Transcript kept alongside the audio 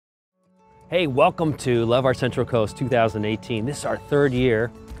Hey, welcome to Love Our Central Coast 2018. This is our third year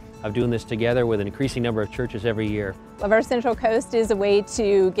of doing this together with an increasing number of churches every year. Love Our Central Coast is a way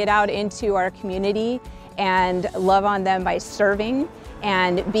to get out into our community and love on them by serving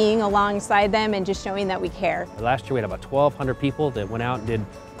and being alongside them and just showing that we care. Last year we had about 1,200 people that went out and did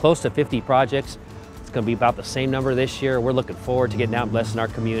close to 50 projects. It's going to be about the same number this year. We're looking forward to getting out and blessing our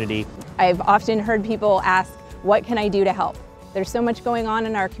community. I've often heard people ask, what can I do to help? There's so much going on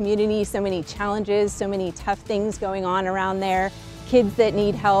in our community, so many challenges, so many tough things going on around there. Kids that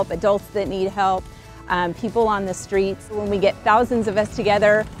need help, adults that need help, people on the streets. When we get thousands of us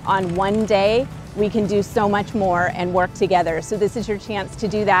together on one day, we can do so much more and work together. So this is your chance to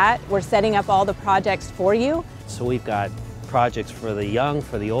do that. We're setting up all the projects for you. So we've got projects for the young,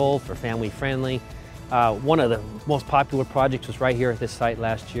 for the old, for family friendly. One of the most popular projects was right here at this site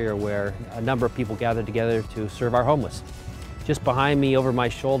last year, where a number of people gathered together to serve our homeless. Just behind me, over my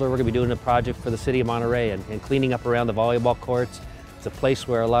shoulder, we're going to be doing a project for the city of Monterey and cleaning up around the volleyball courts. It's a place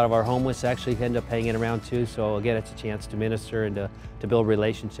where a lot of our homeless actually end up hanging around too, so again, it's a chance to minister and to build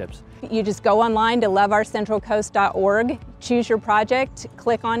relationships. You just go online to loveourcentralcoast.org, choose your project,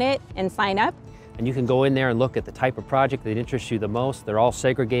 click on it, and sign up. And you can go in there and look at the type of project that interests you the most. They're all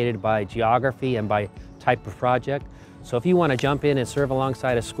segregated by geography and by type of project. So if you want to jump in and serve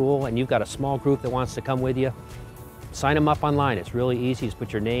alongside a school and you've got a small group that wants to come with you, sign them up online. It's really easy. Just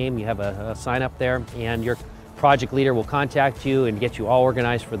put your name, you have a sign up there, and your project leader will contact you and get you all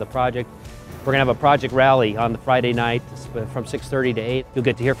organized for the project. We're going to have a project rally on the Friday night from 6:30 to 8. You'll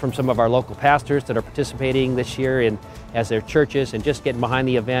get to hear from some of our local pastors that are participating this year as their churches and just getting behind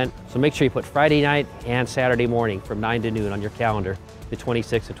the event. So make sure you put Friday night and Saturday morning from 9 to noon on your calendar, the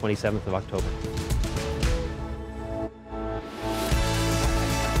 26th and 27th of October.